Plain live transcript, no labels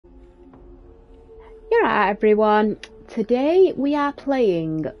You're right, everyone. Today we are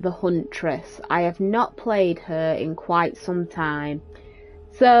playing the Huntress. I have not played her in quite some time.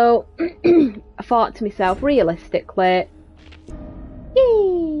 So, I thought to myself, realistically,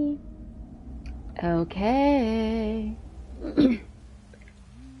 yay! Okay.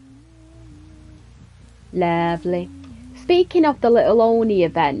 Lovely. Speaking of the Little Oni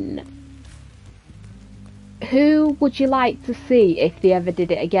event, who would you like to see, if they ever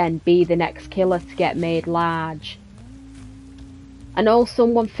did it again, be the next killer to get made large? I know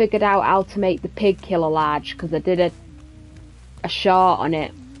someone figured out how to make the pig killer large, because I did a short on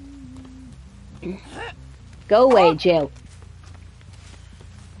it. Go away, Jill.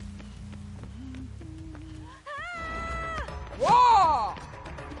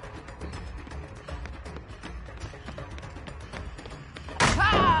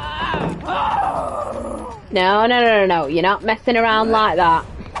 No, you're not messing around like that.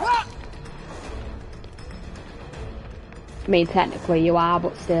 I mean, technically you are,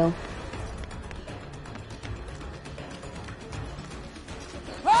 but still.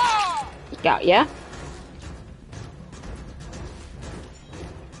 Got ya.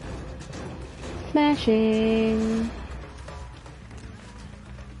 Smashing.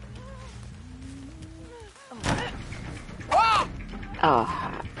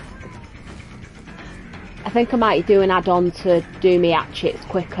 Oh. I think I might do an add-on to do me hatchets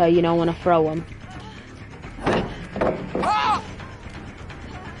quicker, you know, when I throw them.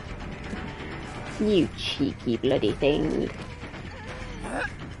 You cheeky bloody thing.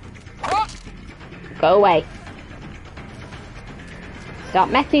 Go away. Stop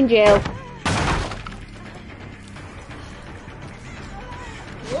messing, Jill.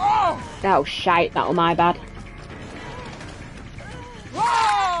 Oh, shite, that was my bad.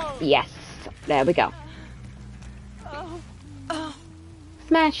 Yes, there we go.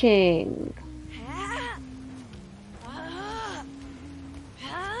 Smashing.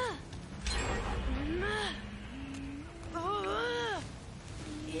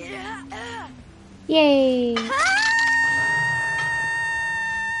 Yay.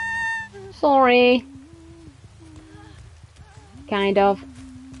 Sorry. Kind of.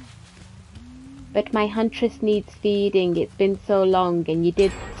 But my Huntress needs feeding. It's been so long, and you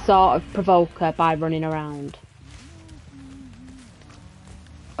did sort of provoke her by running around.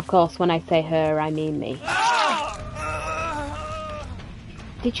 Of course, when I say her, I mean me.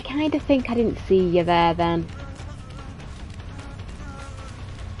 Did you kind of think I didn't see you there then?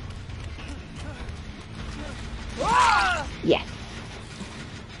 Yes.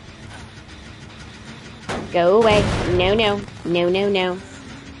 Go away. No.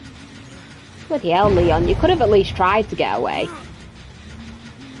 Bloody hell, Leon, you could have at least tried to get away.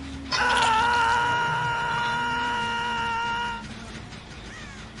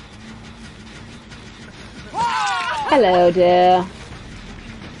 Hello, dear.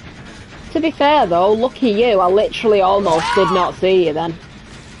 To be fair though, lucky you, I literally almost did not see you then.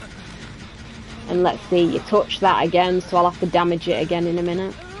 And let's see, you touch that again, so I'll have to damage it again in a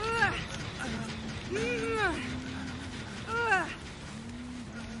minute.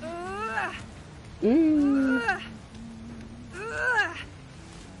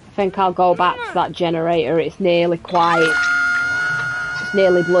 I think I'll go back to that generator, it's nearly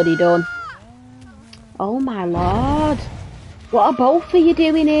bloody done. Oh my lord! What are both of you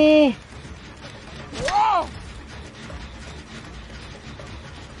doing here?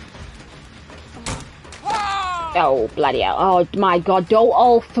 Oh bloody hell, oh my god, don't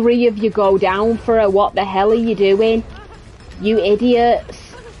all three of you go down for her, what the hell are you doing? You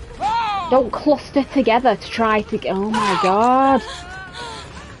idiots! Don't cluster together to try to get, oh my god!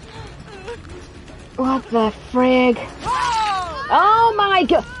 What the frig? Oh my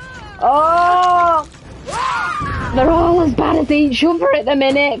god! Oh! They're all as bad as each other at the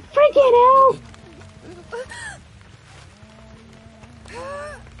minute. Friggin' hell!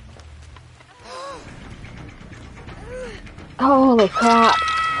 Holy crap.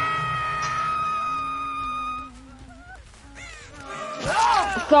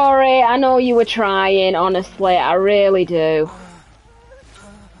 Sorry, I know you were trying, honestly, I really do.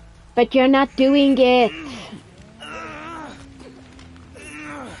 But you're not doing it.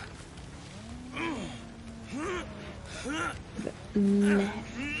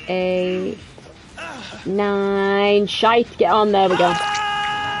 8, 9, shite, get on, there we go.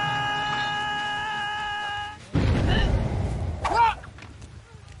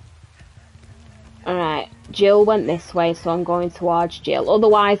 Alright, Jill went this way, so I'm going towards Jill.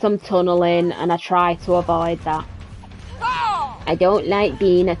 Otherwise I'm tunneling, and I try to avoid that. I don't like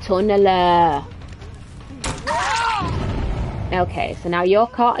being a tunneler. Okay, so now you're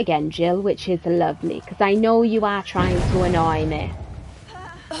caught again, Jill, which is lovely, because I know you are trying to annoy me.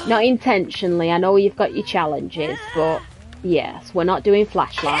 Not intentionally, I know you've got your challenges, but yes, we're not doing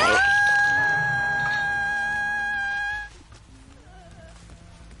flashlights.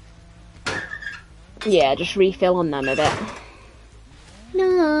 Yeah, just refill on them a bit.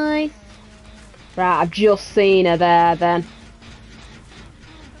 Nice. Right, I've just seen her there then.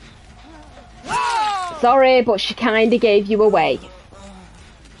 Sorry, but she kinda gave you away.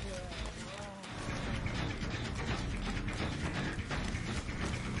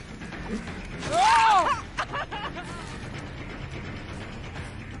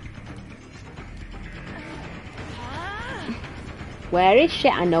 Where is she?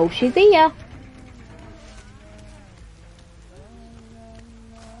 I know she's here.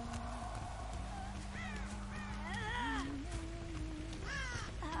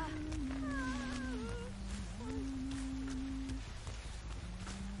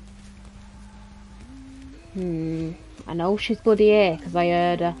 I know she's bloody here because I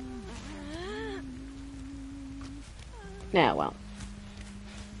heard her. Yeah, well.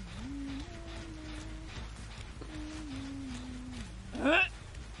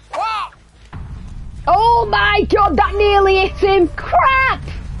 Oh my god, that nearly hit him! Crap!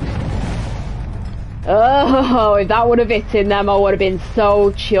 Oh, if that would have hit him, then I would have been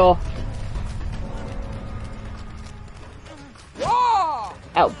so chuffed.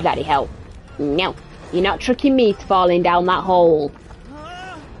 Oh, bloody hell. No, you're not tricking me to falling down that hole.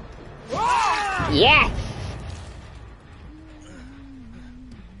 Yes!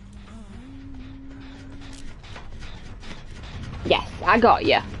 Yes, I got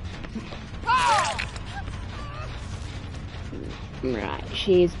you. Right,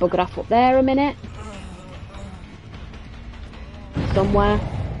 she's buggered off up there a minute. Somewhere.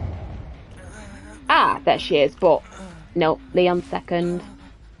 Ah, there she is, but no, Leon second.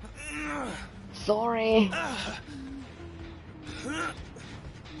 Sorry.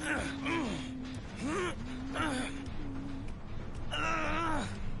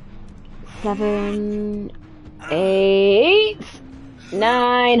 Seven, 8,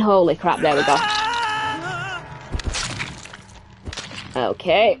 9. Holy crap, there we go.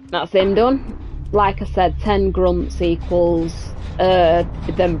 Okay, that's him done. Like I said, 10 grunts equals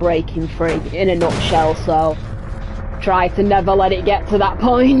them breaking free in a nutshell, so try to never let it get to that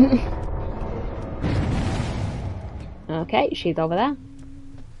point. Okay, she's over there.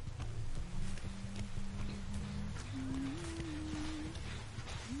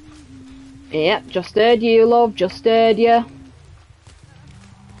 Yep, just heard you, love, just heard you.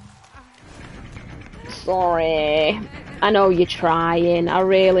 Sorry. I know you're trying, I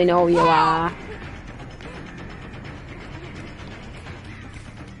really know you are.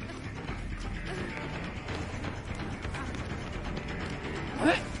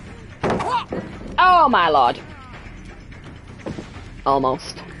 Oh my lord.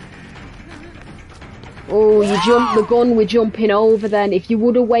 Almost. Oh, you jumped the gun with jumping over then. If you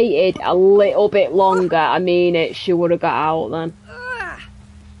would have waited a little bit longer, I mean she would have got out then.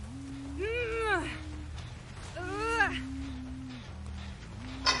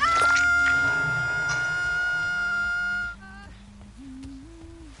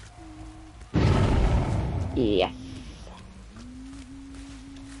 Yes.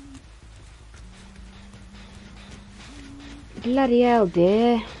 Bloody hell,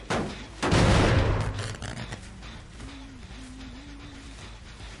 dear.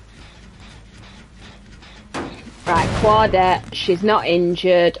 Right, Claudette, she's not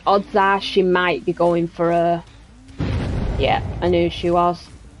injured. Odds are she might be going for her. Yeah, I knew she was.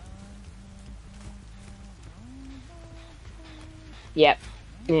 Yep,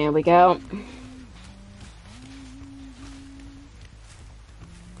 here we go.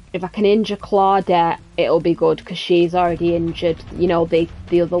 If I can injure Claudette, it'll be good, because she's already injured. You know, the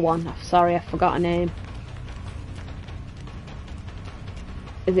other one. Sorry, I forgot her name.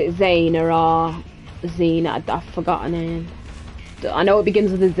 Is it Zaina or Zena? I forgot her name. I know it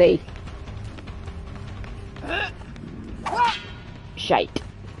begins with a Z. Shite.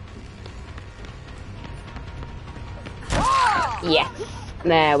 Yes.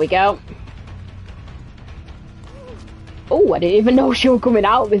 There we go. Oh, I didn't even know she was coming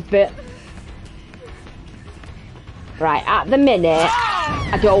out this bit. Right, at the minute,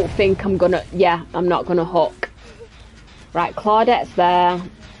 I don't think I'm gonna... Yeah, I'm not gonna hook. Right, Claudette's there.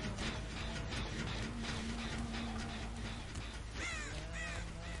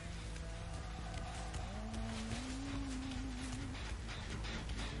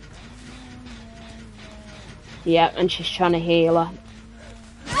 Yeah, and she's trying to heal her.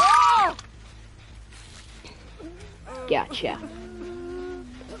 Gotcha.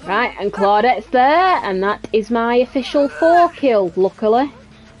 Right, and Claudette's there, and that is my official 4 kill, luckily.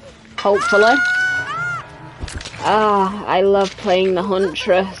 Hopefully. Ah, I love playing the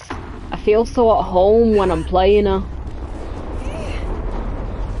Huntress. I feel so at home when I'm playing her.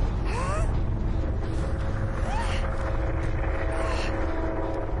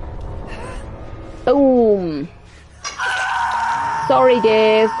 Boom. Sorry,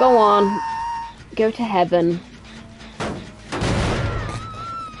 Dave. Go on. Go to heaven.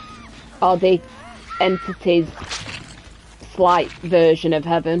 Or the entity's slight version of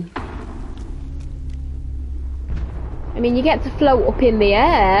heaven. I mean, you get to float up in the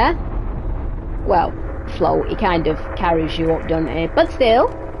air. Well, float, he kind of carries you up, doesn't he? But still.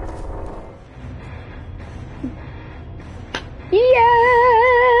 Yeah!